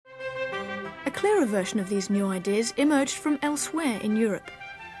A clearer version of these new ideas emerged from elsewhere in Europe.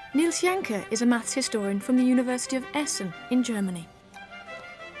 Niels Janke is a maths historian from the University of Essen in Germany.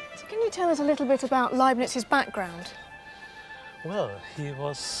 So can you tell us a little bit about Leibniz's background? Well, he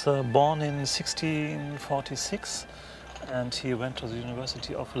was born in 1646 and he went to the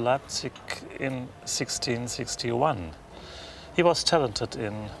University of Leipzig in 1661. He was talented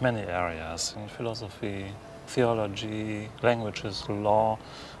in many areas, in philosophy, theology, languages, law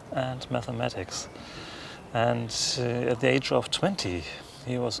and mathematics. And at the age of 20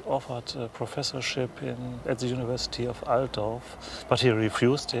 he was offered a professorship at the University of Altdorf, but he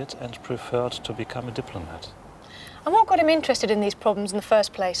refused it and preferred to become a diplomat. And what got him interested in these problems in the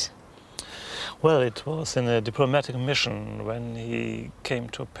first place? Well, it was in a diplomatic mission when he came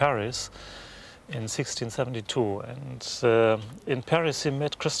to Paris in 1672. And in Paris he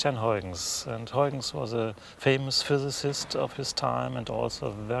met Christian Huygens. And Huygens was a famous physicist of his time and also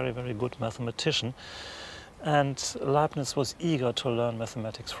a very, very good mathematician. And Leibniz was eager to learn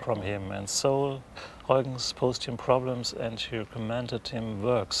mathematics from him, and so Huygens posed him problems and he recommended him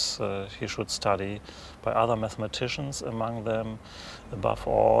works he should study by other mathematicians, among them, above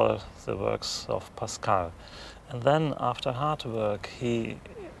all, the works of Pascal. And then, after hard work,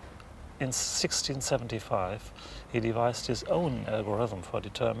 in 1675, he devised his own algorithm for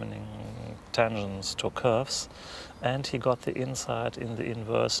determining tangents to curves, and he got the insight in the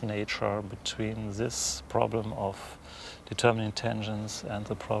inverse nature between this problem of determining tangents and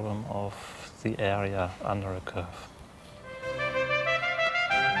the problem of the area under a curve.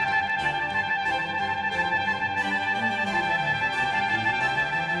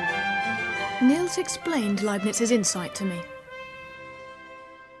 Niels explained Leibniz's insight to me.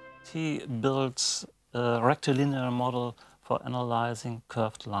 He built a rectilinear model for analyzing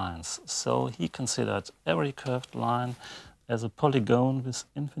curved lines. So he considered every curved line as a polygon with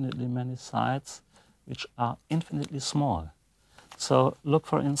infinitely many sides, which are infinitely small. So look,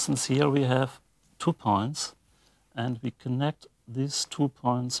 for instance, here we have 2 points, and we connect these 2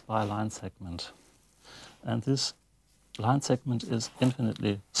 points by a line segment. And this line segment is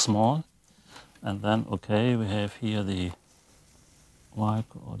infinitely small. And then, okay, we have here the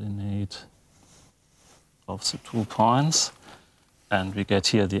y-coordinate of the 2 points, and we get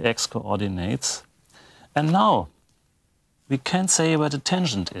here the x-coordinates. And now we can say where the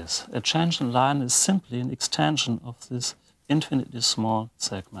tangent is. A tangent line is simply an extension of this infinitely small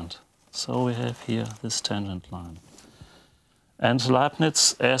segment. So we have here this tangent line. And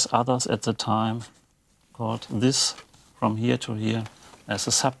Leibniz, as others at the time, called this from here to here as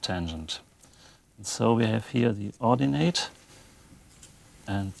a subtangent. And so we have here the ordinate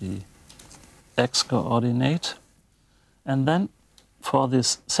and the x-coordinate. And then for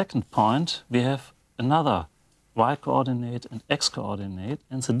this second point, we have another y-coordinate and x-coordinate.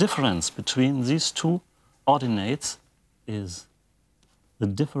 And the difference between these 2 ordinates is the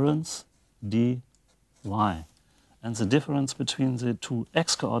difference dy. And the difference between the 2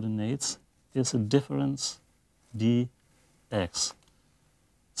 x-coordinates is the difference dx.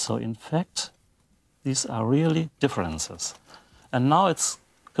 So in fact, these are really differences. And now it's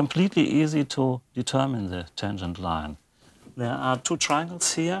completely easy to determine the tangent line. There are 2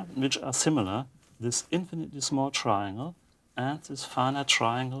 triangles here which are similar, this infinitely small triangle and this finite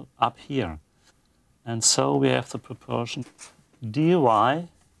triangle up here. And so we have the proportion dy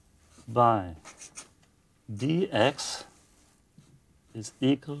by dx is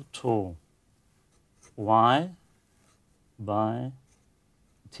equal to y by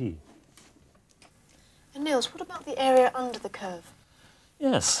t. And Niels, what about the area under the curve?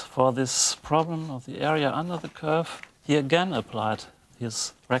 Yes, for this problem of the area under the curve, he again applied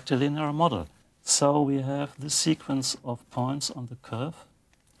his rectilinear model. So we have this sequence of points on the curve,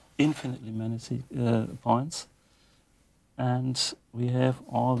 infinitely many points, and we have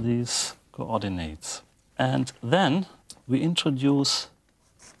all these coordinates. And then we introduce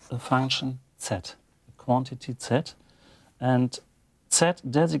a function z, a quantity z, and z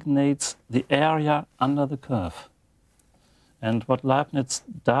designates the area under the curve. And what Leibniz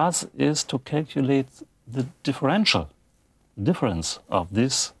does is to calculate the difference of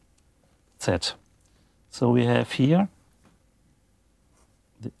this z. So we have here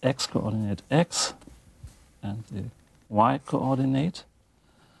the x-coordinate x and the y-coordinate.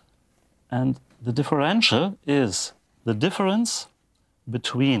 And the differential is the difference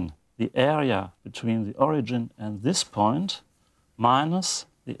between the area between the origin and this point minus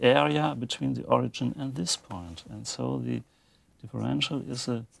the area between the origin and this point. And so the differential is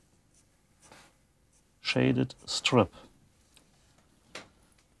a shaded strip.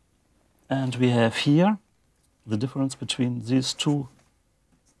 And we have here the difference between these 2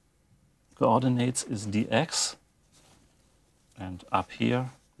 coordinates is dx, and up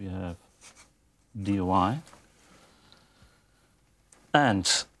here we have dy. And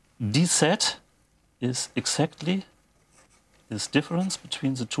dz is exactly this difference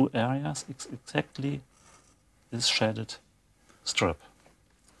between the two areas, exactly this shaded strip.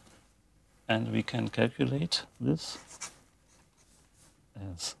 And we can calculate this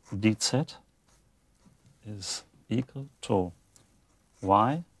as dz is equal to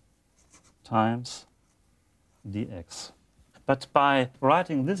y times dx. But by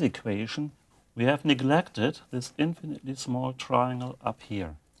writing this equation, we have neglected this infinitely small triangle up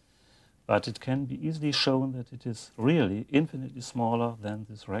here. But it can be easily shown that it is really infinitely smaller than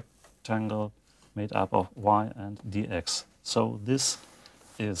this rectangle made up of y and dx. So this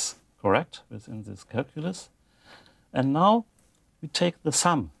is correct within this calculus. And now we take the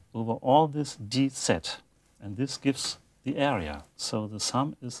sum over all this dz, and this gives the area. So the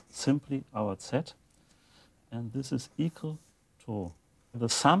sum is simply our z, and this is equal to the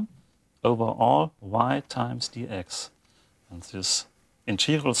sum over all y times dx. And this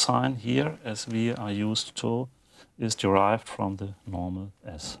integral sign here, as we are used to, is derived from the normal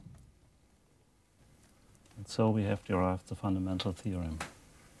s. And so we have derived the fundamental theorem.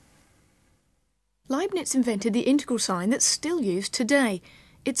 Leibniz invented the integral sign that's still used today.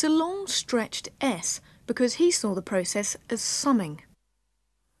 It's a long stretched s because he saw the process as summing.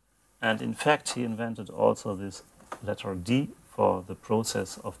 And in fact, he invented also this letter d for the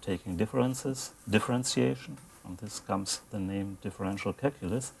process of taking differences, differentiation. From this comes the name differential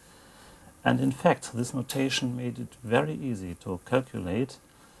calculus. And in fact, this notation made it very easy to calculate.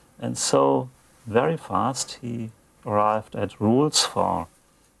 And so very fast he arrived at rules for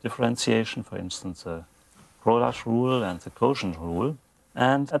differentiation, for instance, the Krollasch rule and the quotient rule.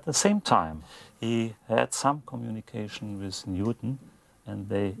 And at the same time, he had some communication with Newton, and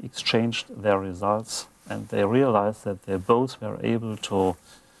they exchanged their results, and they realized that they both were able to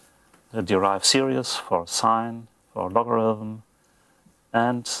derive series for sine, for logarithm,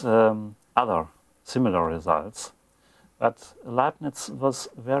 and other similar results. But Leibniz was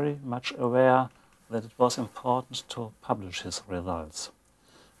very much aware that it was important to publish his results.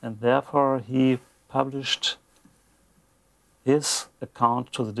 And therefore he published his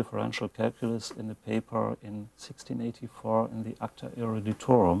account to the differential calculus in a paper in 1684 in the Acta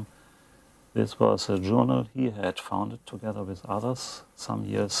Eruditorum. This was a journal he had founded together with others some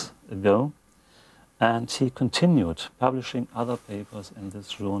years ago. And he continued publishing other papers in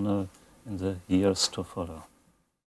this journal in the years to follow.